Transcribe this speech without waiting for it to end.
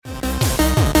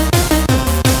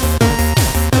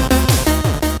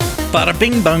Bada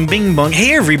bing bong bing bong.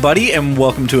 Hey everybody, and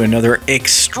welcome to another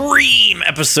extreme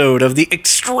episode of the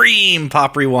Extreme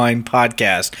Pop Rewind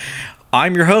podcast.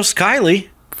 I'm your host, Kylie.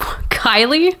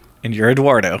 Kylie? And you're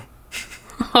Eduardo.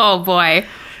 Oh boy.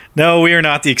 No, we are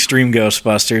not the Extreme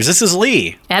Ghostbusters. This is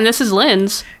Lee. And this is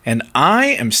Linz. And I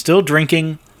am still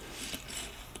drinking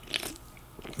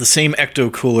the same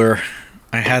Ecto Cooler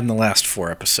I had in the last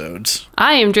 4 episodes.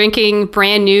 I am drinking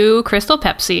brand new Crystal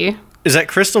Pepsi. Is that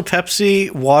Crystal Pepsi,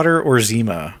 water, or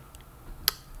Zima?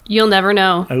 You'll never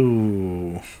know.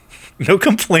 Oh, no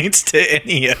complaints to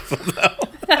any of them,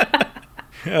 though.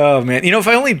 Oh, man. You know, if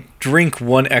I only drink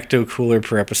one Ecto Cooler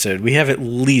per episode, we have at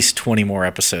least 20 more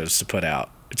episodes to put out.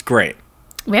 It's great.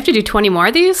 We have to do 20 more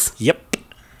of these? Yep.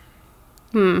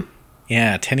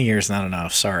 Yeah, 10 a year is not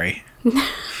enough. Sorry.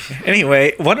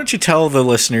 Anyway, why don't you tell the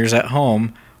listeners at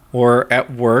home or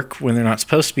at work when they're not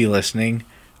supposed to be listening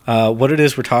what it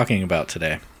is we're talking about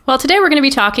today. Well, today we're going to be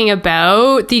talking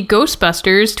about the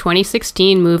Ghostbusters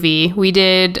 2016 movie. We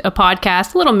did a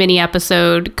podcast, a little mini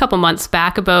episode, a couple months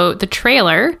back about the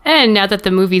trailer. And now that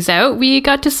the movie's out, we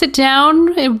got to sit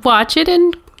down and watch it,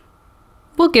 and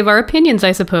we'll give our opinions,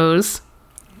 I suppose.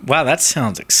 Wow, that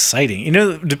sounds exciting. You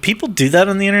know, do people do that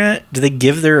on the internet? Do they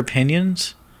give their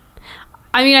opinions?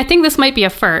 I mean, I think this might be a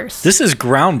first. This is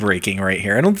groundbreaking right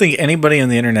here. I don't think anybody on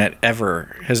the internet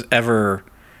has ever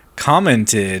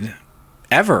commented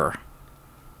ever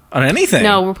on anything.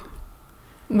 No,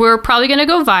 we're probably going to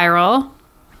go viral.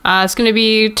 It's going to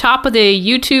be top of the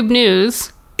YouTube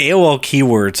news. AOL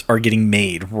keywords are getting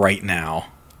made right now.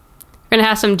 We're going to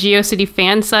have some GeoCity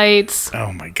fan sites.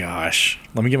 Oh my gosh.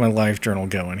 Let me get my live journal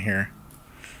going here.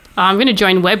 I'm going to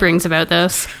join WebRings about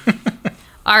this.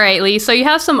 All right, Lee. So you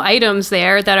have some items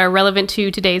there that are relevant to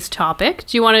today's topic.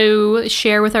 Do you want to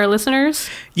share with our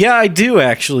listeners? Yeah, I do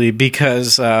actually,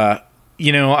 because, I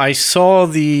saw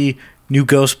the new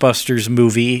Ghostbusters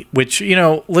movie, which,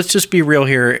 let's just be real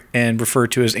here and refer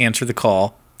to as Answer the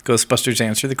Call. Ghostbusters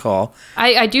Answer the Call.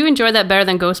 I do enjoy that better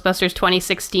than Ghostbusters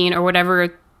 2016 or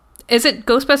whatever. Is it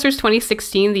Ghostbusters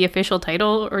 2016, the official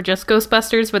title, or just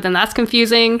Ghostbusters? But then that's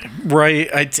confusing. Right.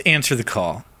 It's Answer the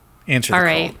Call. Answer the Call. All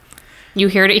right. You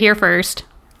heard it here first.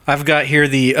 I've got here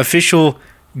the official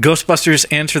Ghostbusters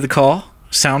Answer the Call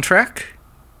soundtrack.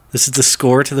 This is the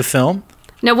score to the film.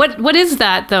 Now, what is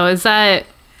that, though? Is that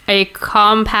a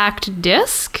compact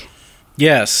disc?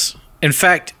 Yes. In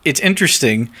fact, it's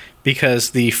interesting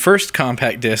because the first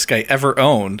compact disc I ever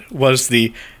owned was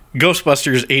the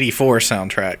Ghostbusters 84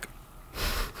 soundtrack.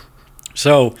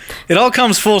 So, it all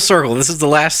comes full circle. This is the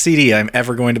last CD I'm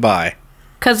ever going to buy.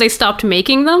 Because they stopped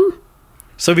making them?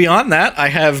 So beyond that, I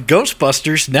have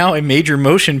Ghostbusters, now a major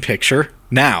motion picture.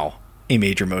 Now a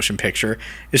major motion picture.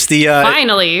 It's the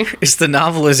finally. It's the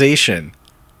novelization.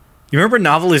 You remember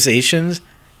novelizations?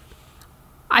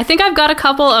 I think I've got a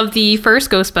couple of the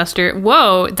first Ghostbuster.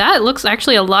 Whoa, that looks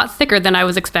actually a lot thicker than I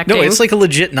was expecting. No, it's like a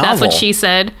legit novel. That's what she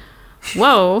said.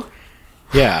 Whoa.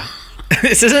 Yeah.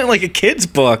 This isn't like a kid's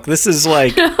book. This is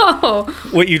like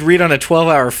what you'd read on a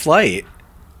 12-hour flight.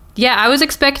 Yeah, I was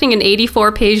expecting an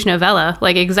 84-page novella,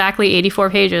 like exactly 84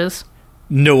 pages.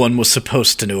 No one was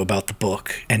supposed to know about the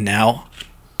book, and now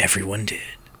everyone did.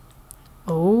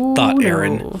 Oh, thought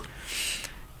Aaron.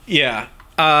 Yeah,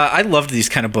 I loved these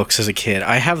kind of books as a kid.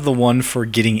 I have the one for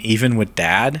Getting Even with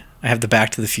Dad. I have the Back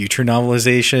to the Future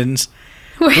novelizations.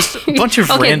 Just a bunch of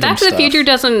random Back to the Future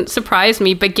doesn't surprise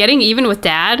me, but Getting Even with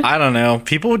Dad? I don't know.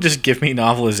 People would just give me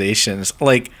novelizations.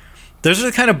 Like, those are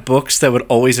the kind of books that would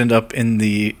always end up in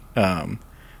the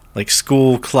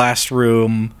school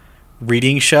classroom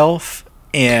reading shelf,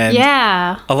 and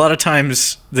a lot of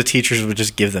times the teachers would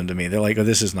just give them to me. They're like, "Oh,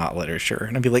 this is not literature,"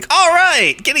 and I'd be like, "All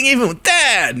right, Getting Even with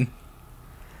Dad."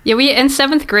 Yeah, we in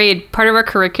 7th grade, part of our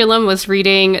curriculum was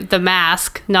reading The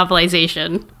Mask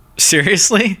novelization.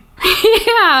 Seriously?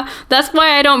 Yeah, that's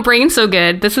why I don't brain so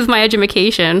good. This is my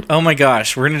edumacation. Oh my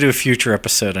gosh, we're gonna do a future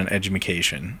episode on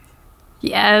edumacation.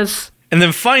 Yes. And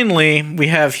then finally, we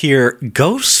have here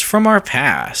Ghosts from Our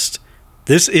Past.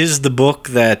 This is the book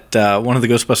that one of the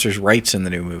Ghostbusters writes in the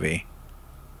new movie.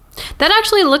 That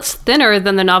actually looks thinner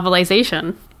than the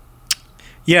novelization.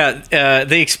 Yeah,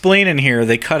 they explain in here,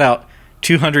 they cut out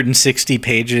 260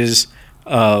 pages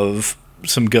of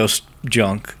some ghost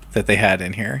junk that they had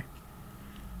in here.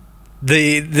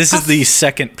 This is the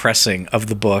second pressing of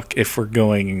the book if we're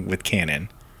going with canon.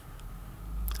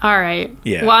 All right.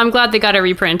 Yeah. Well, I'm glad they got a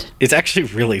reprint. It's actually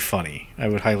really funny. I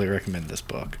would highly recommend this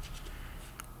book.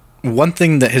 One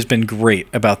thing that has been great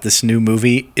about this new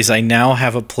movie is I now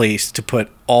have a place to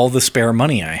put all the spare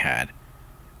money I had.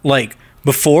 Like,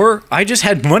 Before, I just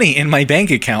had money in my bank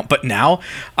account, but now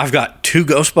I've got 2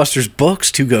 Ghostbusters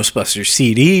books, 2 Ghostbusters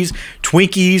CDs,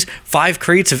 Twinkies, 5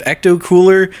 crates of Ecto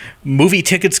Cooler, movie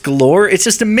tickets galore. It's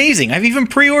just amazing. I've even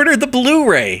pre-ordered the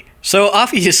Blu-ray. So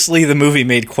obviously the movie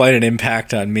made quite an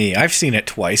impact on me. I've seen it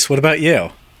twice. What about you?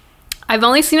 I've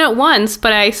only seen it once,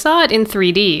 but I saw it in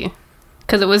 3D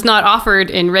because it was not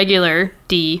offered in regular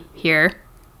D here.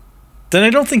 Then I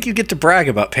don't think you get to brag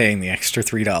about paying the extra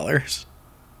 $3.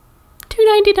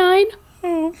 $2.99.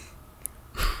 Oh.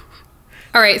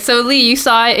 All right, so Lee, you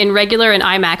saw it in regular and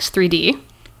IMAX 3D.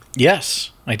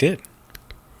 Yes, I did.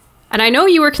 And I know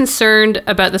you were concerned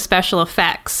about the special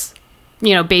effects,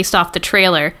 based off the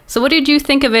trailer. So what did you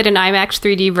think of it in IMAX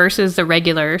 3D versus the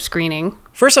regular screening?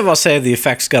 First of all, I'll say the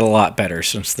effects got a lot better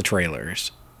since the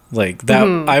trailers. Like that,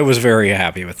 I was very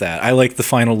happy with that. I like the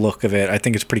final look of it. I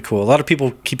think it's pretty cool. A lot of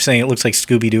people keep saying it looks like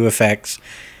Scooby-Doo effects.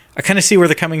 I kind of see where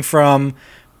they're coming from,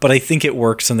 but I think it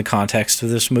works in the context of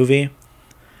this movie.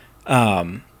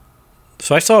 So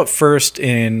I saw it first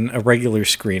in a regular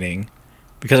screening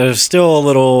because I was still a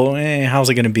little, how's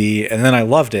it going to be? And then I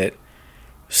loved it.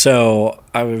 So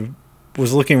I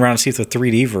was looking around to see if the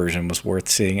 3D version was worth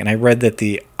seeing, and I read that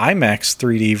the IMAX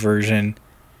 3D version,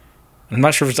 I'm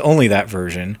not sure if it's only that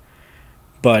version,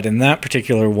 but in that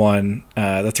particular one,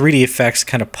 the 3D effects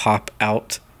kind of pop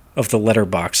out of the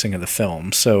letterboxing of the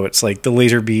film. So it's like the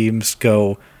laser beams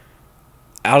go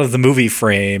out of the movie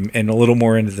frame and a little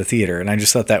more into the theater, and I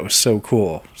just thought that was so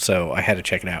cool. So I had to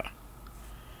check it out.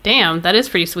 Damn, that is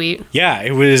pretty sweet. Yeah,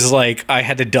 it was like I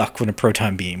had to duck when a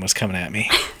proton beam was coming at me.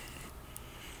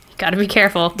 Gotta be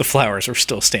careful. The flowers were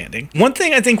still standing. One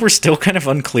thing I think we're still kind of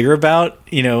unclear about,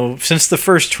 since the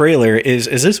first trailer, is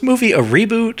this movie a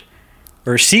reboot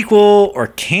or a sequel or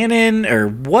canon, or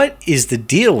what is the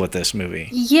deal with this movie?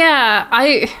 Yeah,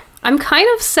 I'm kind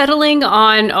of settling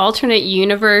on alternate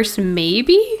universe,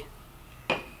 maybe?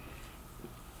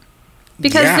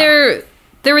 Because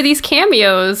there were these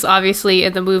cameos, obviously,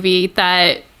 in the movie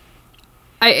that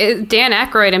Dan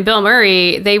Aykroyd and Bill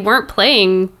Murray, they weren't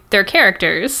playing their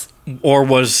characters. Or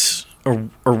was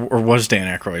Dan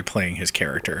Aykroyd playing his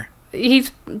character?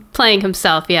 He's playing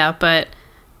himself, yeah, but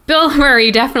Bill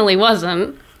Murray definitely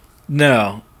wasn't.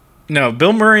 No,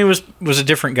 Bill Murray was a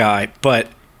different guy, but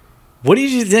what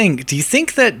did you think? Do you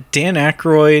think that Dan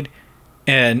Aykroyd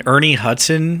and Ernie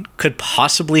Hudson could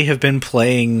possibly have been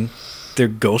playing their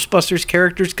Ghostbusters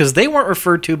characters? Because they weren't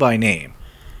referred to by name.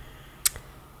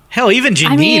 Hell, even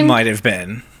Janine might have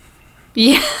been.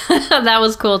 Yeah, that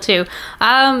was cool too.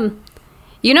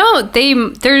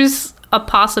 There's a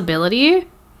possibility,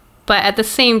 but at the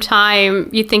same time,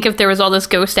 you'd think if there was all this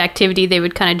ghost activity, they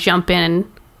would kind of jump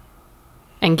in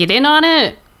and get in on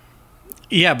it.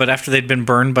 Yeah, but after they'd been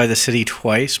burned by the city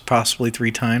twice, possibly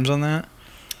 3 times on that.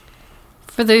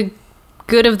 For the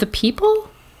good of the people?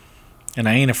 And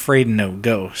I ain't afraid of no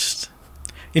ghost.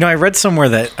 I read somewhere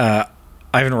that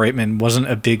Ivan Reitman wasn't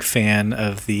a big fan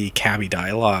of the cabbie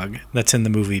dialogue that's in the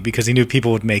movie because he knew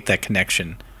people would make that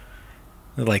connection.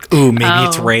 They're like, ooh, maybe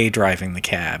it's Ray driving the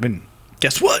cab. And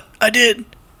guess what? I did.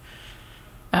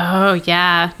 Oh,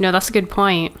 yeah. No, that's a good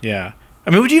point. Yeah. I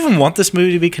mean, would you even want this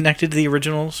movie to be connected to the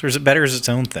originals? Or is it better as its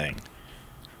own thing?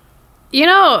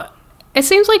 It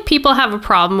seems like people have a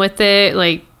problem with it.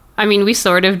 We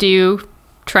sort of do,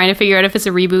 trying to figure out if it's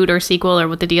a reboot or sequel or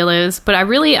what the deal is. But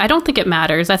I don't think it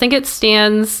matters. I think it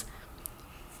stands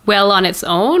well on its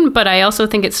own, but I also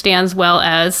think it stands well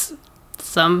as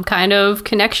some kind of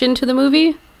connection to the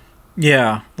movie.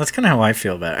 Yeah, that's kind of how I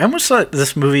feel about it. I almost thought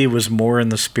this movie was more in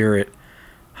the spirit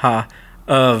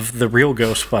of the real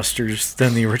Ghostbusters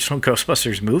than the original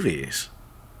Ghostbusters movies.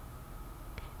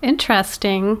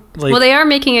 Interesting. Well, they are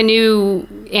making a new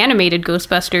animated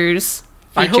Ghostbusters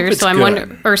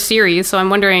feature, or series, so I'm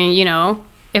wondering,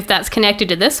 if that's connected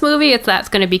to this movie, if that's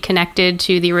going to be connected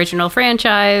to the original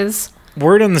franchise.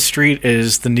 Word on the street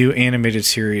is the new animated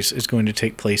series is going to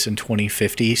take place in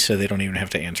 2050, so they don't even have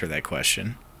to answer that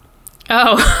question.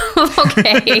 Oh,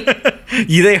 okay.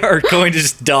 They are going to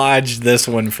just dodge this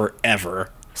one forever.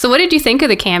 So what did you think of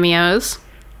the cameos?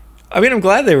 I mean, I'm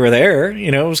glad they were there.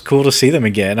 It was cool to see them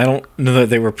again. I don't know that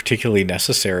they were particularly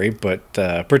necessary, but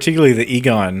particularly the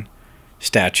Egon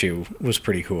statue was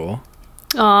pretty cool.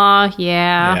 Aw,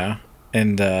 yeah. Yeah.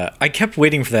 And I kept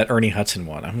waiting for that Ernie Hudson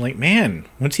one. I'm like, man,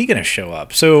 when's he going to show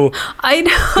up? So I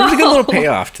know. There was a good little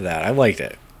payoff to that. I liked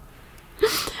it.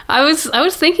 I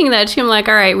was thinking that too. I'm like,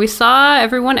 all right, we saw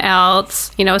everyone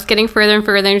else. It's getting further and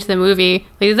further into the movie.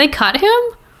 Did they cut him?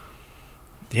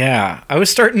 Yeah, I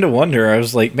was starting to wonder. I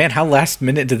was like, man, how last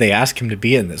minute did they ask him to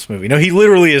be in this movie? No, he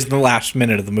literally is in the last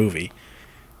minute of the movie.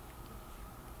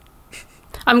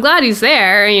 I'm glad he's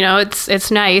there. You know,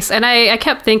 it's nice. And I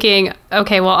kept thinking,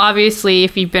 okay, well, obviously,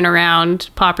 if you've been around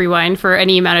Pop Rewind for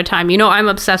any amount of time, you know I'm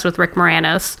obsessed with Rick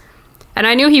Moranis. And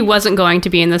I knew he wasn't going to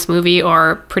be in this movie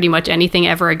or pretty much anything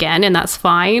ever again, and that's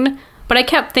fine. But I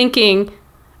kept thinking,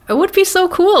 it would be so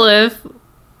cool if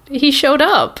he showed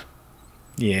up.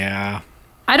 Yeah.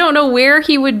 I don't know where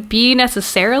he would be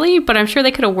necessarily, but I'm sure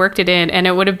they could have worked it in, and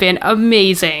it would have been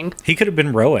amazing. He could have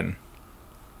been Rowan.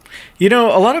 You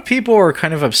know, a lot of people are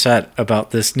kind of upset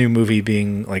about this new movie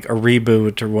being like a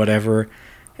reboot or whatever.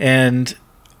 And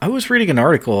I was reading an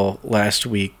article last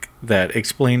week that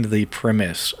explained the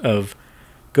premise of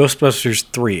Ghostbusters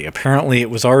 3. Apparently it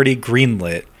was already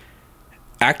greenlit,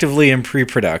 actively in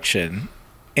pre-production,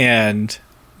 and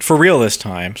for real this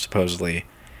time, supposedly.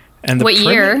 And what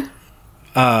year?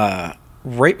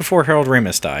 Right before Harold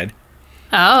Ramis died.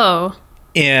 Oh.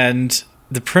 And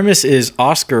the premise is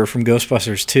Oscar from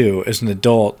Ghostbusters 2 is an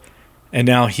adult, and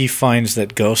now he finds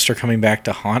that ghosts are coming back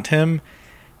to haunt him.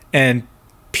 And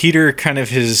Peter, kind of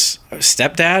his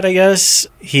stepdad, I guess,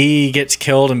 he gets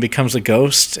killed and becomes a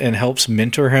ghost and helps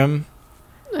mentor him.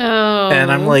 Oh.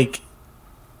 And I'm like,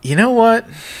 you know what?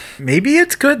 Maybe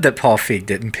it's good that Paul Feig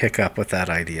didn't pick up with that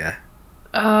idea.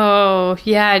 Oh,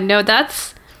 yeah, no,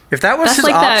 that's... If that was his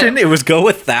like option, it was go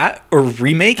with that or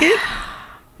remake it?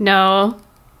 No.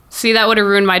 See, that would have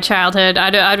ruined my childhood.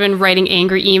 I'd been writing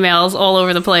angry emails all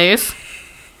over the place.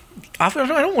 I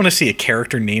don't want to see a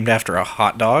character named after a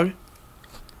hot dog.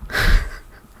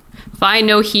 Fine,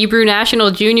 no Hebrew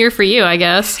National Junior for you, I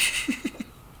guess.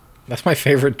 That's my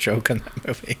favorite joke in that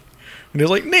movie. And he's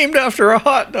like, named after a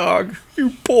hot dog.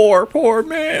 You poor, poor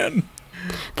man.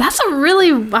 That's a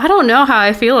really... I don't know how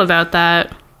I feel about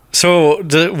that. So,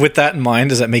 with that in mind,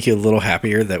 does that make you a little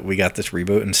happier that we got this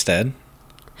reboot instead?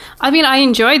 I mean, I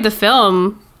enjoyed the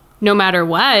film no matter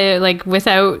what. Like,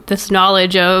 without this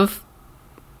knowledge of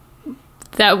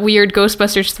that weird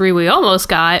Ghostbusters 3 we almost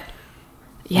got.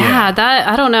 Yeah, that...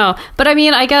 I don't know. But, I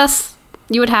mean, I guess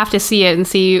you would have to see it and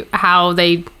see how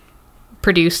they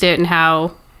produced it and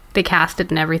how they cast it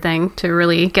and everything to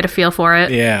really get a feel for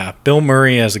it. Yeah, Bill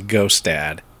Murray as a ghost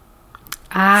dad.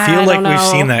 I feel like we've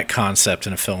seen that concept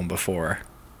in a film before.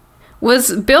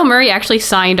 Was Bill Murray actually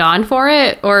signed on for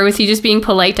it, or was he just being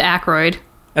polite to Aykroyd?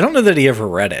 I don't know that he ever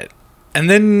read it. And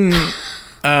then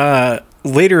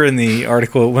later in the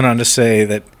article, it went on to say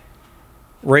that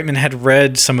Reitman had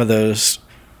read some of those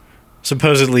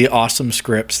supposedly awesome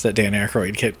scripts that Dan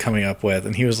Aykroyd kept coming up with,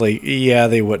 and he was like, yeah,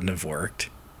 they wouldn't have worked.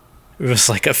 It was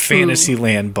like a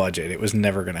Fantasyland budget. It was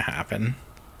never going to happen.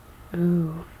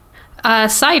 Ooh.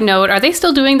 Side note, are they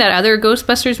still doing that other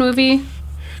Ghostbusters movie?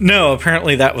 No,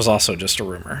 apparently that was also just a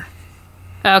rumor.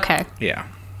 Okay. Yeah.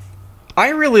 I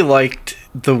really liked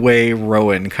the way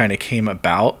Rowan kind of came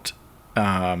about.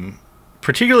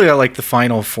 Particularly, I like the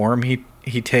final form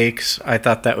he takes. I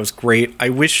thought that was great. I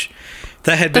wish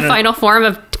that had been... The final form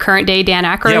of current-day Dan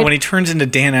Aykroyd? Yeah, when he turns into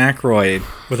Dan Aykroyd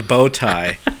with a bow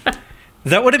tie.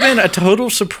 That would have been a total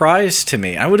surprise to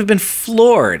me. I would have been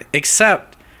floored,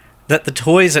 except that the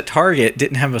toys at Target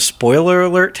didn't have a spoiler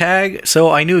alert tag, so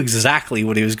I knew exactly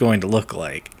what he was going to look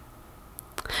like.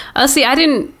 Oh, see, I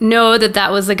didn't know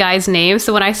that was the guy's name,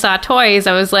 so when I saw toys,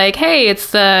 I was like, hey,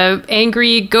 it's the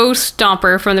angry ghost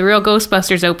stomper from the real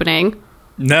Ghostbusters opening.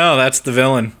 No, that's the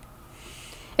villain.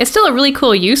 It's still a really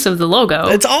cool use of the logo.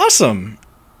 It's awesome.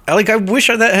 I wish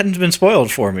that hadn't been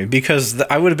spoiled for me, because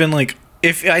I would have been like,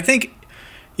 I think,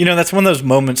 that's one of those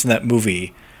moments in that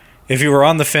movie. If you were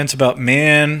on the fence about,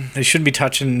 man, they shouldn't be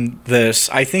touching this,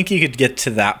 I think you could get to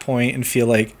that point and feel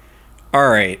like, all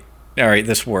right,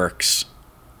 this works.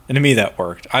 And to me, that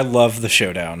worked. I love the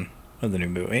showdown of the new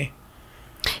movie.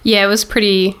 Yeah, it was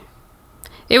pretty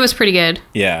good.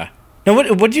 Yeah. Now,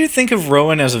 what do you think of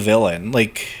Rowan as a villain,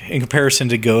 like, in comparison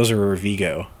to Gozer or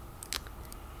Vigo?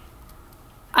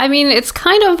 I mean, it's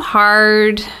kind of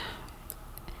hard.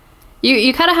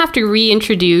 You kind of have to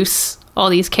reintroduce all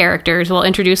these characters. Well,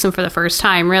 introduce them for the first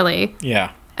time, really.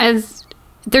 Yeah. As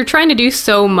they're trying to do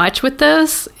so much with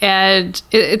this, and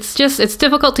it's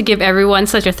difficult to give everyone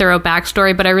such a thorough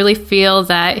backstory, but I really feel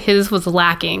that his was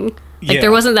lacking.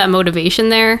 There wasn't that motivation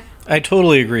there. I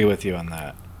totally agree with you on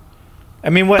that. I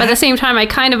mean, but at the same time, I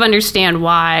kind of understand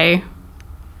why.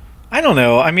 I don't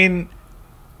know. I mean,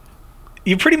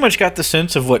 you pretty much got the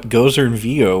sense of what Gozer and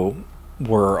Vigo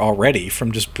were already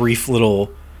from just brief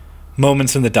little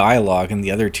moments in the dialogue in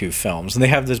the other two films. And they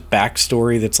have this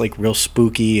backstory that's like real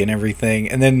spooky and everything.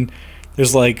 And then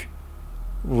there's like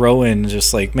Rowan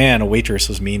just like, man, a waitress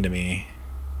was mean to me.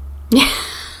 I'm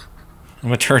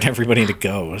going to turn everybody into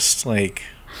ghosts. Like,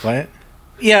 what?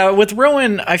 Yeah, with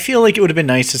Rowan, I feel like it would have been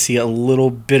nice to see a little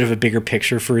bit of a bigger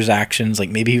picture for his actions. Like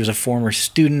maybe he was a former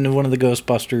student of one of the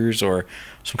Ghostbusters or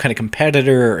some kind of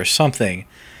competitor or something.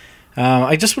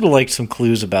 I just would have liked some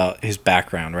clues about his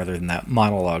background rather than that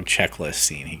monologue checklist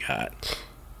scene he got.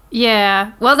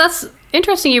 Yeah, well, that's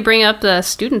interesting you bring up the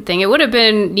student thing. It would have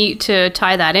been neat to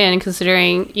tie that in,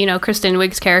 considering, Kristen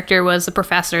Wiig's character was the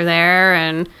professor there,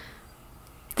 and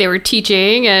they were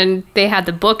teaching, and they had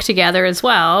the book together as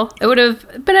well. It would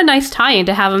have been a nice tie-in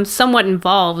to have him somewhat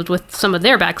involved with some of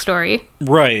their backstory.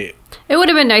 Right. It would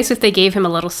have been nice if they gave him a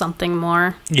little something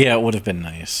more. Yeah, it would have been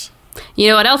nice. You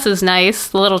know what else is nice?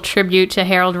 The little tribute to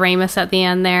Harold Ramis at the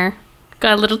end there.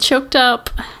 Got a little choked up.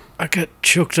 I got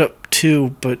choked up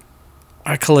too, but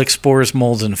I collect spores,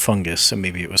 molds, and fungus, so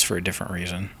maybe it was for a different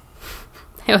reason.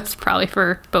 It was probably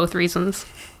for both reasons.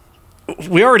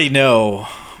 We already know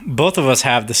both of us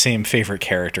have the same favorite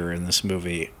character in this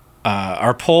movie.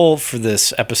 Our poll for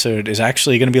this episode is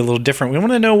actually going to be a little different. We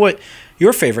want to know what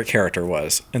your favorite character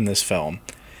was in this film.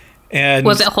 And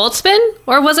was it Holtzman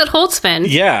or was it Holtzman?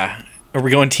 Yeah. Are we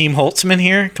going Team Holtzman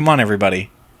here? Come on, everybody.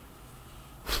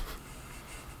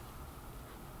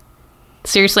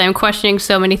 Seriously, I'm questioning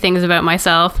so many things about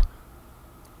myself.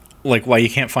 Like why you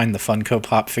can't find the Funko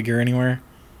Pop figure anywhere?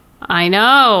 I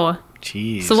know.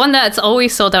 Jeez. It's the one that's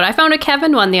always sold out. I found a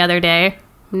Kevin one the other day.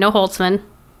 No Holtzman.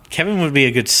 Kevin would be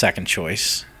a good second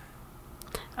choice.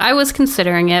 I was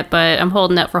considering it, but I'm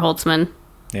holding out for Holtzman.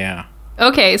 Yeah.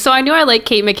 Okay, so I knew I liked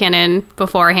Kate McKinnon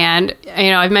beforehand.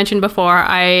 I've mentioned before,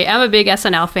 I am a big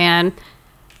SNL fan.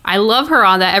 I love her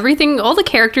on that. Everything, all the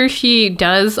characters she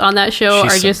does on that show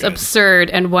are just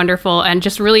absurd and wonderful and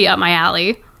just really up my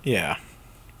alley. Yeah.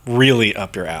 Really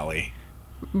up your alley.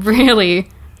 Really,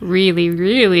 really,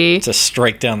 really. It's a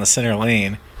strike down the center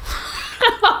lane.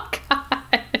 Oh,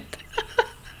 God.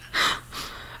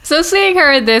 So seeing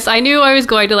her in this, I knew I was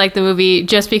going to like the movie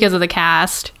just because of the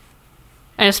cast.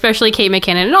 And especially Kate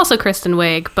McKinnon and also Kristen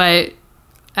Wiig. But,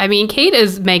 I mean, Kate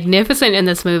is magnificent in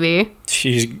this movie.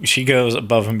 She goes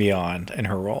above and beyond in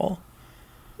her role.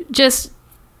 Just,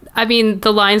 I mean,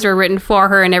 the lines are written for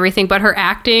her and everything, but her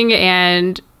acting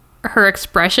and her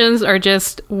expressions are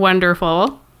just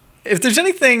wonderful. If there's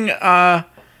anything, I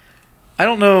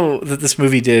don't know that this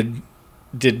movie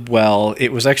did well,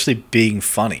 it was actually being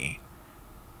funny.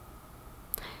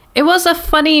 It was a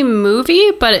funny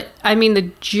movie, but, I mean, the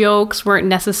jokes weren't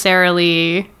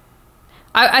necessarily...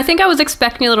 I think I was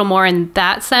expecting a little more in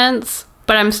that sense,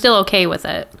 but I'm still okay with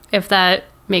it, if that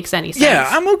makes any sense. Yeah,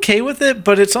 I'm okay with it,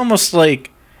 but it's almost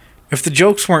like if the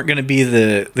jokes weren't going to be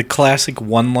the classic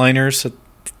one-liners that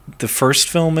the first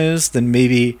film is, then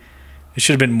maybe it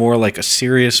should have been more like a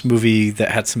serious movie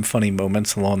that had some funny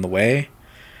moments along the way.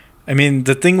 I mean,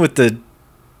 the thing with the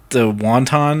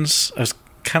wontons, I was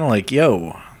kind of like,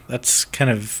 yo, that's kind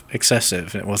of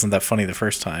excessive. It wasn't that funny the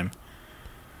first time.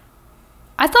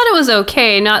 I thought it was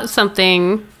okay, not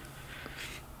something,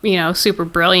 super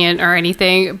brilliant or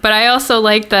anything. But I also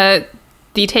like that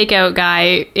the takeout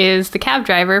guy is the cab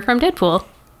driver from Deadpool.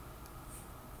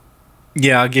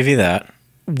 Yeah, I'll give you that.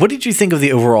 What did you think of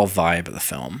the overall vibe of the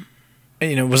film?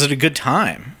 Was it a good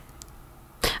time?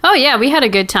 Oh, yeah, we had a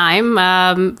good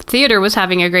time. Theater was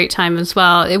having a great time as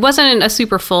well. It wasn't a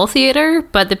super full theater,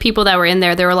 but the people that were in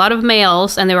there were a lot of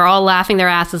males, and they were all laughing their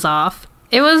asses off.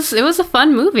 It was a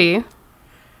fun movie.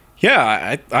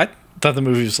 Yeah, I thought the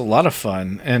movie was a lot of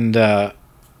fun. And,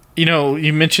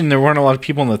 you mentioned there weren't a lot of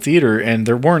people in the theater, and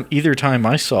there weren't either time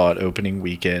I saw it opening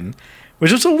weekend,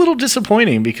 which was a little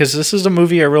disappointing because this is a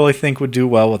movie I really think would do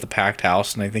well with a packed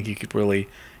house, and I think you could really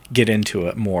get into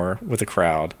it more with a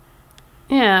crowd.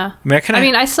 Yeah.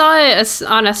 I saw it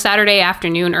on a Saturday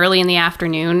afternoon, early in the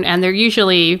afternoon, and they're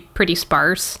usually pretty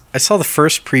sparse. I saw the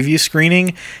first preview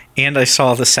screening, and I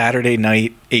saw the Saturday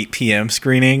night 8 p.m.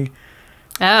 screening.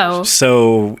 Oh.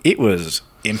 So it was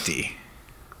empty.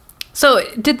 So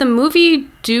did the movie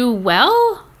do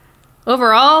well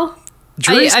overall?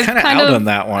 Jury's kind of out on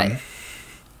that one.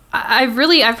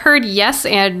 I've heard yes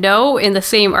and no in the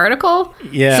same article.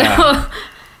 Yeah. So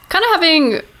kind of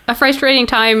having a frustrating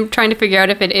time trying to figure out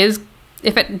if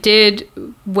it did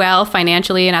well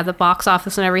financially and at the box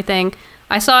office and everything.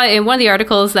 I saw in one of the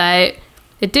articles that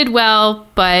it did well,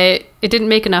 but it didn't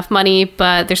make enough money,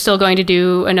 but they're still going to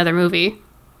do another movie.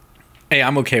 Hey,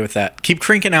 I'm okay with that. Keep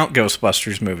cranking out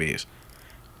Ghostbusters movies.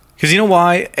 Because you know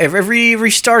why?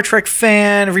 Every Star Trek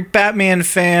fan, every Batman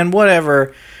fan,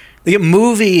 whatever, they get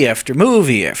movie after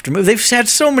movie after movie. They've had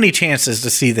so many chances to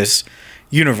see this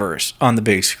universe on the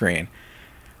big screen.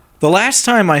 The last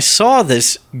time I saw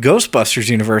this Ghostbusters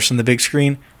universe on the big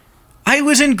screen, I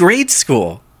was in grade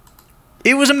school.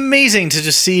 It was amazing to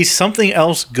just see something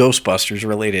else Ghostbusters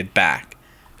related back.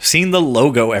 Seeing the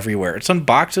logo everywhere. It's on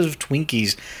boxes of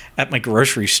Twinkies at my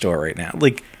grocery store right now.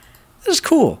 Like, this is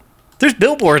cool. There's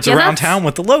billboards around town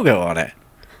with the logo on it.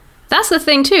 That's the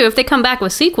thing, too. If they come back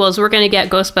with sequels, we're going to get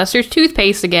Ghostbusters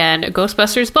toothpaste again,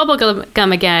 Ghostbusters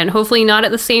bubblegum again. Hopefully not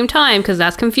at the same time, because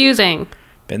that's confusing.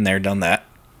 Been there, done that.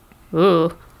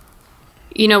 Ooh.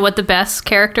 You know what the best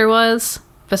character was,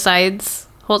 besides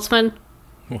Holtzman?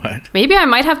 What? Maybe I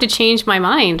might have to change my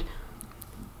mind.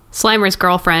 Slimer's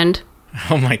girlfriend.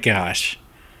 Oh my gosh.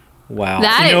 Wow.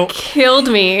 That killed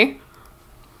me.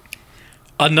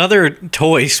 Another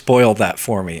toy spoiled that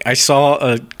for me. I saw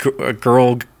a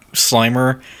girl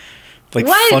Slimer, like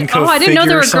what? Funko Oh, I didn't know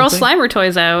there were girl something. Slimer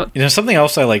toys out. You know, something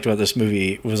else I liked about this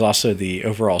movie was also the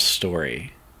overall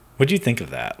story. What do you think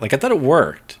of that? Like, I thought it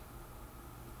worked.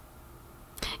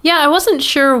 Yeah, I wasn't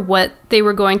sure what they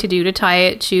were going to do to tie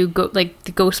it to the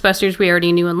Ghostbusters we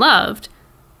already knew and loved.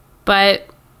 But,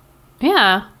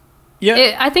 yeah.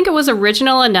 Yeah. I think it was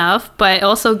original enough, but it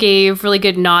also gave really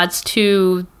good nods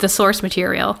to the source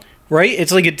material. Right?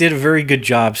 It's like it did a very good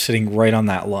job sitting right on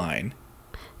that line.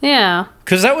 Yeah.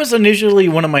 Because that was initially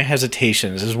one of my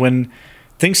hesitations, is when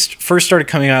things first started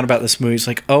coming out about this movie. It's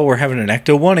like, oh, we're having an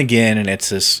Ecto-1 again, and it's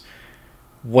this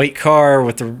white car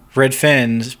with the red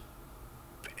fins,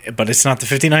 but it's not the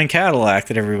 59 Cadillac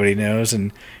that everybody knows.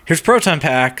 And here's proton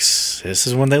packs. This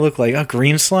is what they look like. Oh,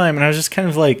 green slime. And I was just kind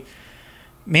of like,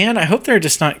 man, I hope they're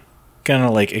just not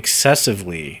gonna like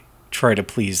excessively try to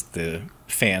please the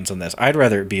fans on this. I'd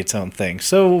rather it be its own thing.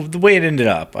 So the way it ended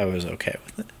up, I was okay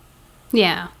with it.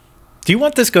 Yeah. Do you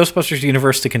want this Ghostbusters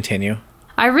universe to continue?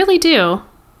 I really do.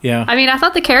 Yeah. I mean, I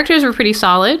thought the characters were pretty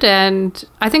solid, and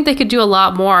I think they could do a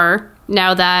lot more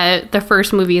now that the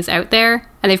first movie is out there,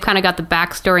 and they've kind of got the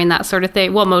backstory and that sort of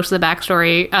thing. Well, most of the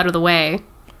backstory out of the way.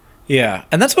 Yeah,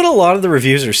 and that's what a lot of the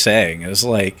reviews are saying, is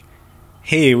like,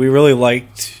 hey, we really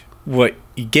liked what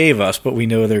you gave us, but we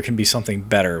know there can be something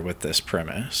better with this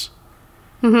premise.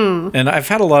 Mm-hmm. And I've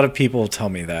had a lot of people tell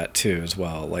me that, too, as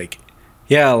well. Like,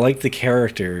 yeah, I like the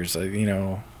characters, I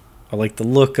like the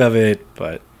look of it,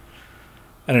 but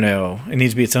I don't know. It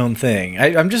needs to be its own thing.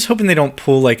 I'm just hoping they don't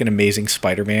pull like an Amazing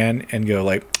Spider-Man and go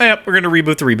like, yep, we're going to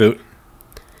reboot the reboot.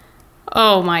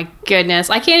 Oh my goodness.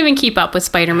 I can't even keep up with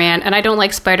Spider-Man, and I don't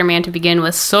like Spider-Man to begin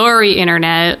with. Sorry,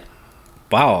 Internet.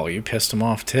 Wow, you pissed him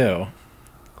off too.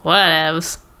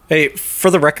 Whatevs. Hey, for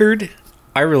the record,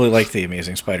 I really like the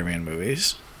Amazing Spider-Man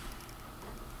movies.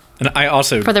 And I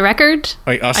also... For the record,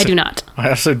 I do not. I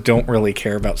also don't really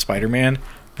care about Spider-Man,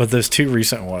 but those two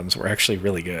recent ones were actually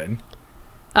really good.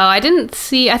 Oh, I didn't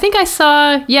see... I think I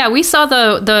saw... Yeah, we saw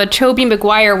the Tobey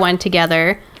Maguire one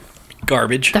together.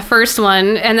 Garbage. The first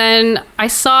one. And then I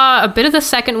saw a bit of the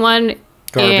second one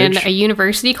in a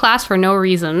university class for no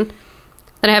reason.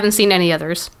 Then I haven't seen any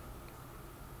others.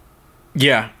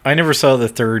 Yeah, I never saw the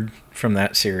third from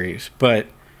that series. But,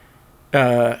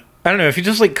 I don't know, if you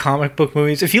just like comic book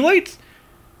movies, if you liked,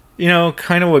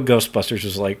 kind of what Ghostbusters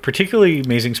was like, particularly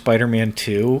Amazing Spider-Man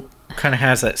 2, kind of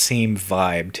has that same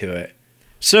vibe to it.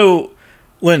 So,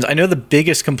 Linz, I know the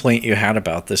biggest complaint you had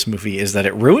about this movie is that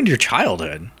it ruined your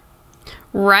childhood.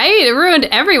 Right? It ruined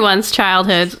everyone's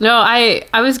childhood. No, I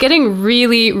was getting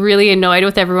really, really annoyed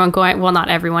with everyone going... Well, not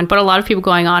everyone, but a lot of people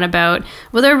going on about,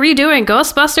 well, they're redoing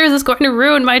Ghostbusters is going to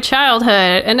ruin my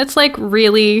childhood. And it's like,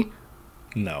 really?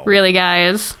 No. Really,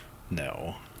 guys?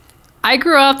 No. I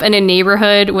grew up in a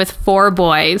neighborhood with 4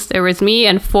 boys. There was me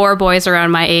and 4 boys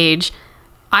around my age.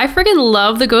 I friggin'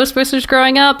 loved the Ghostbusters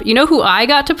growing up. You know who I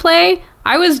got to play?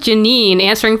 I was Janine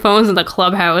answering phones in the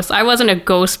clubhouse. I wasn't a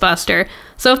Ghostbuster.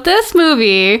 So if this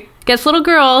movie gets little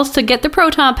girls to get their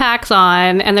proton packs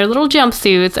on and their little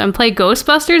jumpsuits and play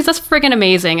Ghostbusters, that's friggin'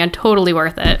 amazing and totally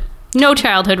worth it. No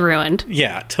childhood ruined.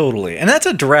 Yeah, totally. And that's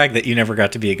a drag that you never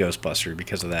got to be a Ghostbuster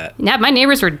because of that. Yeah, my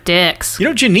neighbors were dicks.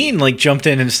 Janine jumped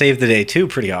in and saved the day too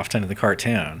pretty often in the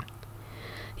cartoon.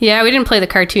 Yeah, we didn't play the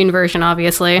cartoon version,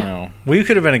 obviously. No. We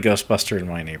could have been a Ghostbuster in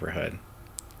my neighborhood.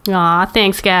 Aw,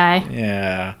 thanks, guy.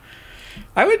 Yeah.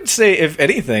 I would say, if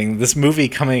anything, this movie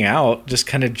coming out just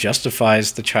kind of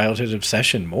justifies the childhood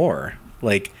obsession more.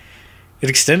 Like, it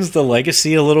extends the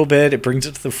legacy a little bit, it brings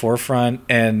it to the forefront,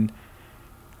 and,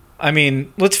 I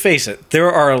mean, let's face it,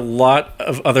 there are a lot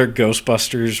of other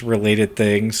Ghostbusters-related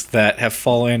things that have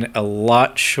fallen a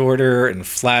lot shorter and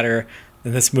flatter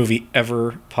than this movie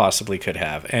ever possibly could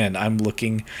have. And I'm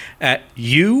looking at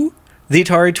you, the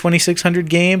Atari 2600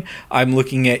 game. I'm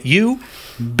looking at you,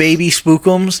 Baby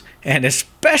Spookums, and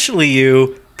especially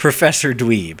you, Professor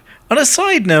Dweeb. On a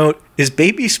side note, is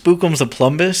Baby Spookums a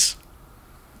plumbus?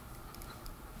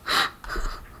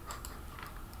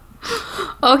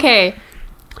 Okay,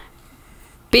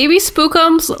 Baby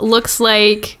Spookums looks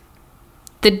like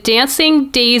the dancing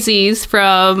daisies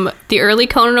from the early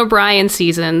Conan O'Brien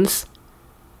seasons.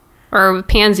 Or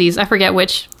pansies, I forget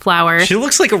which flower. She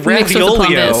looks like a Mixed with the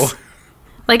raviolio. Plumbus.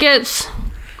 Like it's...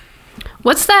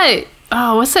 What's that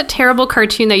terrible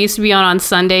cartoon that used to be on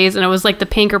Sundays, and it was like the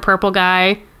pink or purple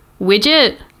guy?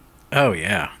 Widget? Oh,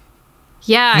 yeah.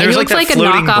 Yeah, And it there's, looks like, like that a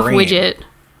floating knockoff brain. Widget.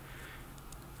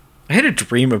 I had a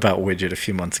dream about Widget a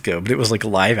few months ago, but it was like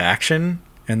live action,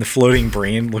 and the floating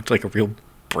brain looked like a real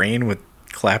brain with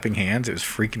clapping hands. It was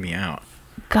freaking me out.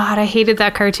 God, I hated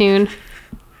that cartoon.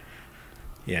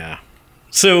 Yeah.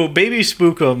 So, Baby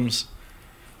Spookums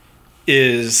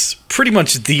is pretty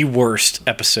much the worst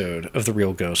episode of The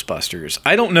Real Ghostbusters.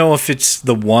 I don't know if it's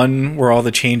the one where all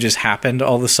the changes happened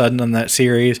all of a sudden on that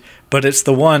series, but it's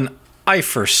the one I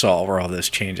first saw where all those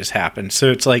changes happened.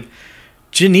 So it's like,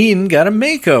 Janine got a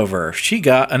makeover. She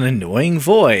got an annoying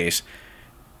voice.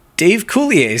 Dave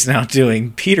Coulier's now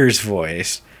doing Peter's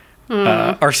voice.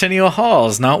 Arsenio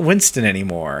Hall's not Winston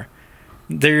anymore.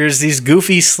 There's these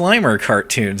goofy Slimer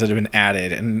cartoons that have been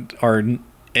added and are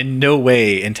in no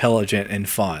way intelligent and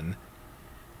fun.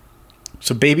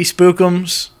 So, Baby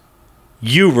Spookums,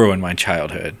 you ruined my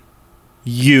childhood.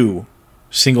 You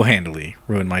single-handedly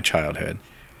ruined my childhood.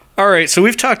 All right, so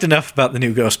we've talked enough about the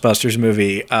new Ghostbusters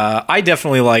movie. I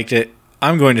definitely liked it.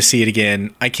 I'm going to see it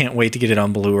again. I can't wait to get it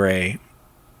on Blu-ray.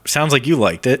 Sounds like you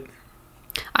liked it.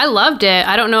 I loved it.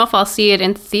 I don't know if I'll see it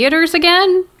in theaters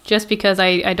again, just because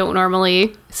I don't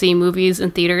normally see movies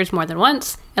in theaters more than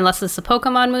once, unless it's a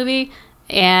Pokemon movie.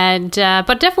 And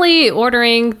but definitely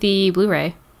ordering the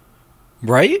Blu-ray.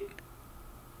 Right?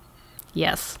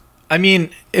 Yes. I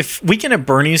mean, if Weekend at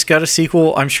Bernie's got a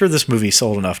sequel, I'm sure this movie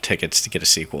sold enough tickets to get a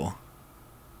sequel.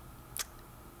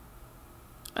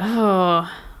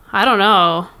 Oh, I don't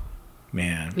know.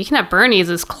 Man. Weekend at Bernie's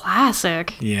is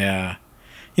classic. Yeah.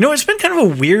 You know, it's been kind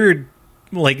of a weird,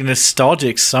 like,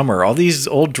 nostalgic summer. All these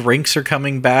old drinks are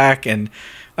coming back, and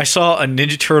I saw a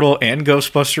Ninja Turtle and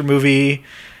Ghostbuster movie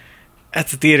at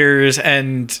the theaters,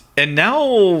 and now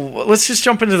let's just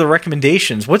jump into the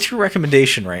recommendations. What's your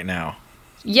recommendation right now?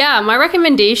 Yeah, my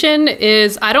recommendation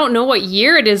is, I don't know what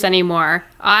year it is anymore.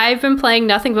 I've been playing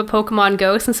nothing but Pokemon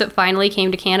Go since it finally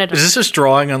came to Canada. Is this just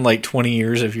drawing on like 20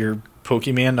 years of your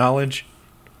Pokemon knowledge?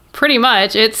 Pretty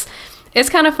much. It's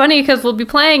kind of funny because we'll be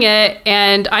playing it,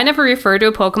 and I never refer to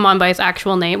a Pokemon by its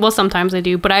actual name. Well, sometimes I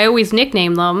do, but I always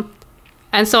nickname them.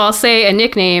 And so I'll say a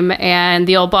nickname, and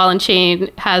the old ball and chain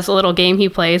has a little game he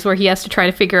plays where he has to try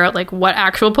to figure out like what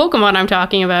actual Pokemon I'm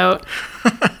talking about.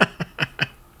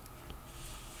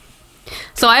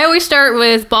 So I always start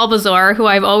with Bulbasaur, who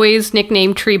I've always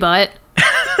nicknamed Tree Butt.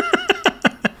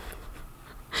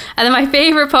 And then my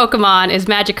favorite Pokemon is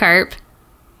Magikarp,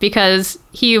 because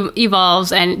he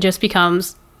evolves and just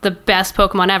becomes the best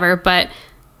Pokemon ever, but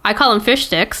I call him Fish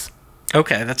Sticks.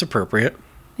 Okay, that's appropriate.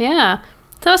 Yeah.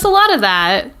 So it's a lot of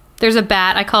that. There's a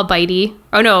bat I call Bitey.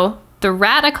 Oh no, the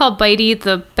rat I call Bitey,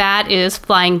 the bat is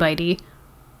Flying Bitey.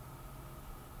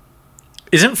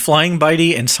 Isn't Flying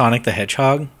Bitey in Sonic the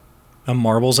Hedgehog a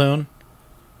Marble Zone?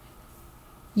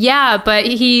 Yeah, but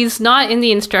he's not in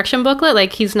the instruction booklet.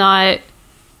 Like, he's not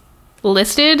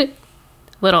listed.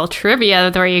 Little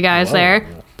trivia for you guys there.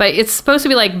 But it's supposed to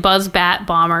be like Buzz Bat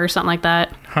Bomber or something like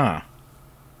that. Huh.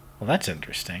 Well, that's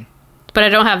interesting. But I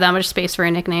don't have that much space for a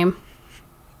nickname.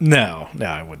 No,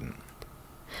 I wouldn't.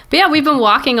 But yeah, we've been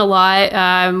walking a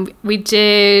lot. We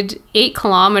did 8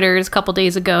 kilometers a couple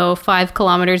days ago, 5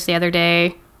 kilometers the other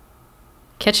day.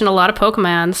 Catching a lot of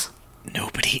Pokemons.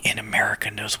 Nobody in America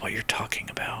knows what you're talking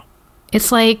about.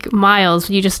 It's like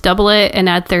miles. You just double it and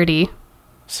add 30.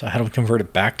 So how do we convert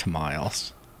it back to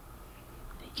miles?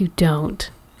 You don't.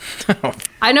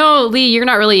 I know, Lee, you're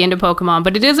not really into Pokemon,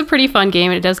 but it is a pretty fun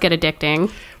game and it does get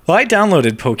addicting. Well, I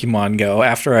downloaded Pokemon Go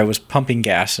after I was pumping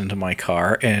gas into my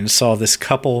car and saw this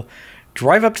couple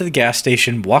drive up to the gas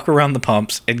station, walk around the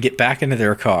pumps, and get back into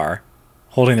their car,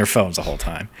 holding their phones the whole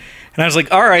time. And I was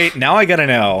like, all right, now I gotta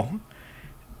know.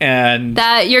 And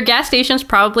that your gas station's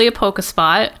probably a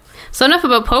Pokespot. So enough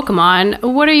about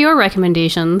Pokemon. What are your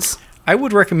recommendations? I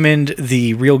would recommend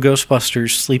the Real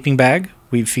Ghostbusters sleeping bag.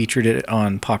 We've featured it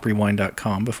on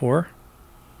poprewind.com before.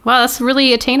 Wow, that's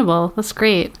really attainable. That's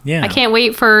great. Yeah. I can't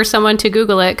wait for someone to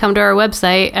Google it, come to our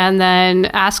website, and then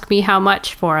ask me how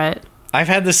much for it. I've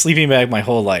had this sleeping bag my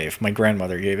whole life. My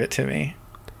grandmother gave it to me.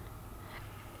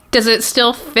 Does it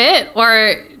still fit,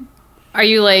 or are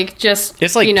you like just,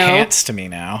 It's like pants to me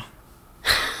now.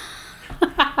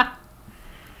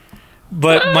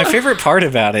 But my favorite part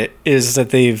about it is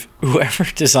that whoever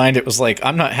designed it was like,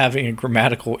 I'm not having a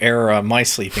grammatical error on my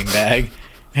sleeping bag.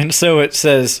 And so it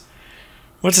says,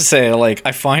 What's it say? Like,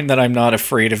 I find that I'm not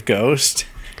afraid of ghosts.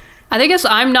 I think it's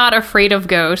I'm not afraid of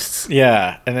ghosts.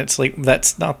 Yeah, and it's like,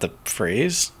 that's not the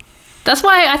phrase. That's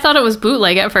why I thought it was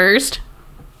bootleg at first.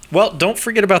 Well, don't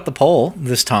forget about the poll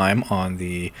this time on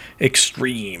the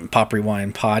Extreme Pop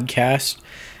Rewind podcast.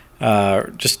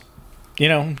 Just,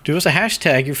 do us a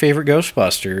hashtag, your favorite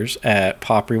Ghostbusters, at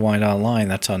Pop Rewind Online.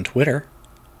 That's on Twitter.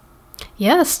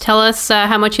 Yes, tell us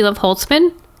how much you love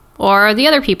Holtzman or the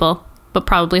other people, but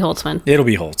probably Holtzman. It'll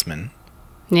be Holtzman.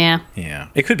 Yeah. Yeah.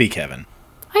 It could be Kevin.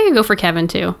 I could go for Kevin,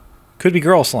 too. Could be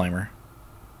Girl Slimer.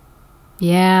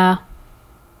 Yeah.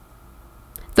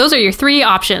 Those are your 3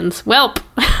 options. Welp,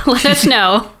 let us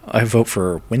know. I vote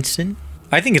for Winston.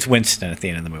 I think it's Winston at the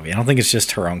end of the movie. I don't think it's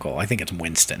just her uncle. I think it's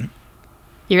Winston.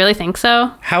 You really think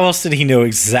so? How else did he know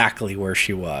exactly where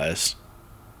she was?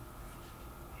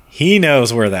 He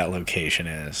knows where that location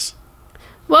is.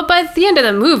 Well, by the end of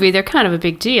the movie, they're kind of a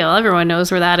big deal. Everyone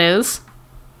knows where that is.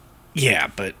 Yeah,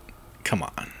 but come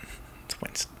on. It's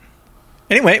Winston.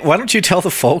 Anyway, why don't you tell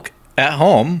the folk at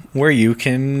home where you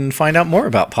can find out more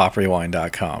about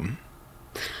poprewind.com.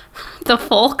 The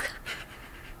folk?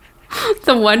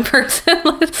 The one person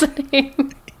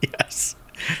listening? Yes.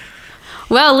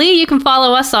 Well, Lee, you can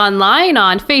follow us online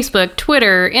on Facebook,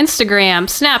 Twitter, Instagram,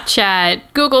 Snapchat,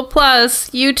 Google+,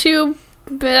 YouTube,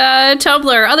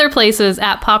 Tumblr, other places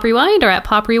at Pop Rewind or at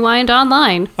Pop Rewind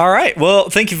Online. All right. Well,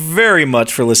 thank you very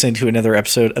much for listening to another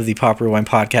episode of the Pop Rewind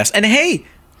podcast. And hey,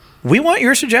 we want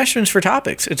your suggestions for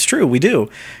topics. It's true. We do.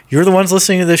 You're the ones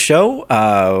listening to this show.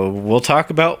 We'll talk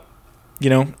about,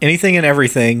 anything and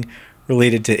everything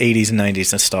related to 80s and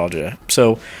 90s nostalgia.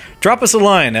 So drop us a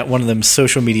line at one of them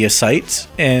social media sites.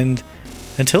 And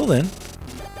until then,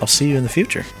 I'll see you in the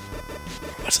future.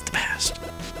 Or was it the past?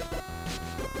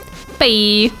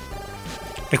 Bye.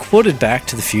 I quoted Back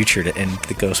to the Future to end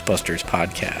the Ghostbusters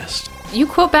podcast. You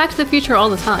quote Back to the Future all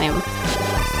the time.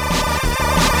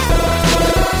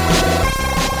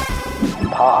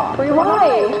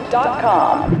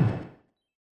 PopRewind.com